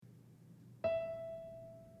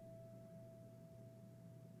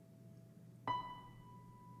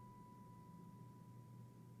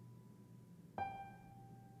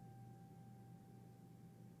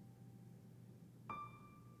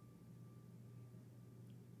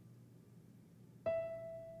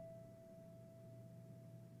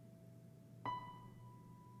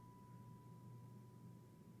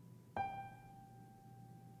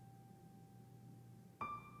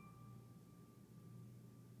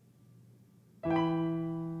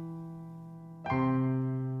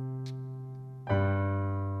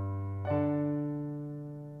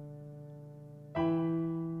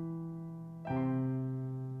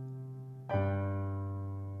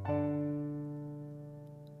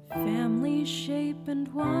Family shape and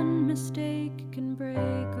one mistake can break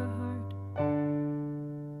a heart.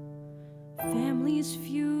 Families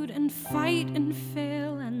feud and fight and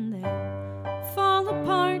fail and they fall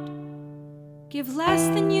apart. Give less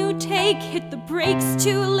than you take, hit the brakes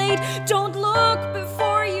too late. Don't look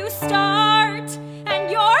before you start,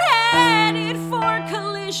 and you're headed for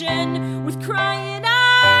collision with crying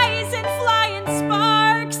eyes and flying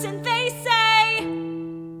sparks. And they say,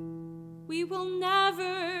 we will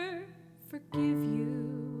never forgive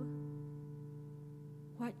you.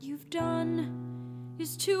 What you've done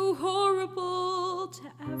is too horrible to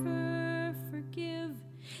ever forgive.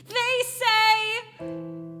 They say,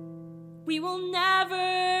 we will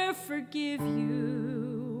never forgive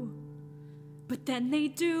you. But then they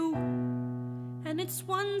do, and it's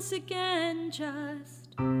once again just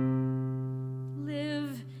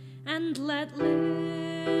live and let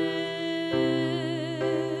live.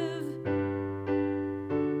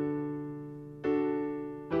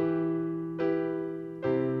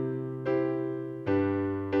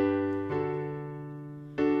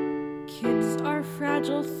 Kids are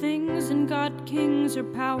fragile things and God kings are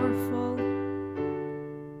powerful.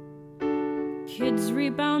 Kids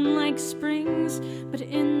rebound like springs, but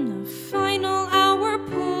in the final hour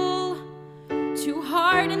pull too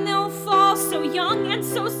hard and they'll fall, so young and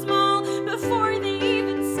so small. Before they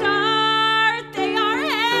even start, they are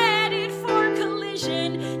headed for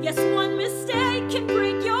collision. Yes, one mistake can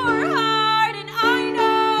break your heart, and I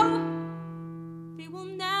know they will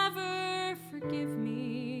never forgive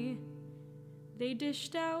me. They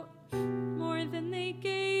dished out more than they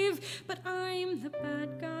gave, but I'm the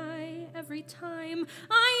bad guy every time.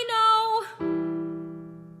 I know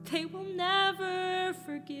they will never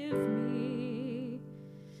forgive me.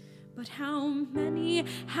 But how many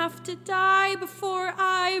have to die before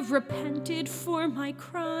I've repented for my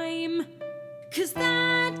crime? 'Cause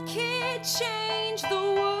that kid changed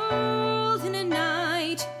the world in a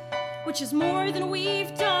night, which is more than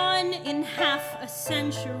we've done in half a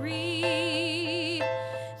century.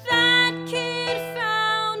 That kid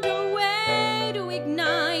found a way to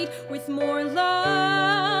ignite with more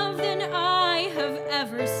love than I have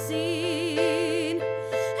ever seen.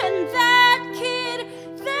 And that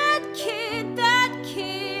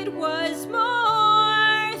kid was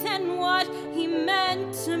more than what he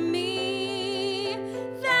meant to me.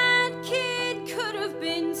 That kid could have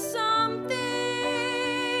been something.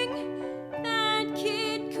 That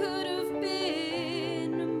kid could have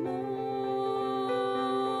been more.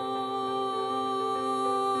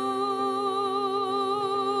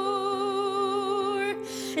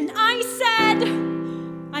 And I said,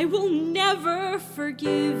 I will never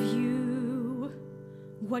forgive you.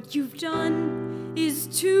 What you've done is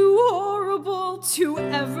too horrible to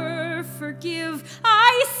ever forgive.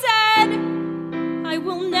 I said, I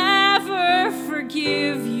will never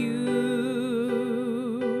forgive you.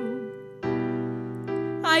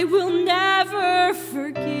 I will never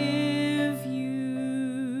forgive you.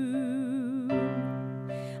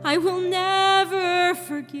 I will never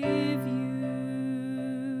forgive you.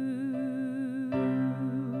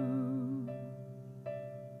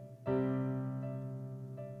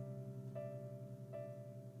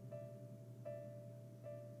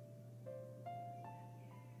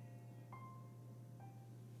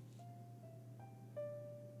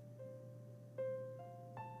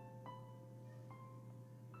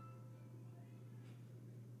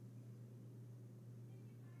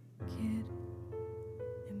 Kid,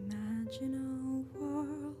 imagine a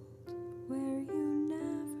world where you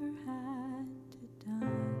never had to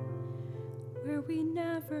die, where we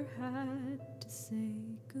never had to say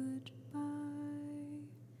goodbye.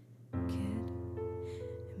 Kid,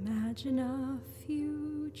 imagine a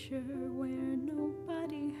future where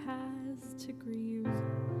nobody has to grieve,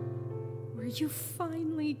 where you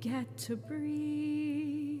finally get to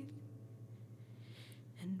breathe,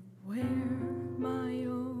 and where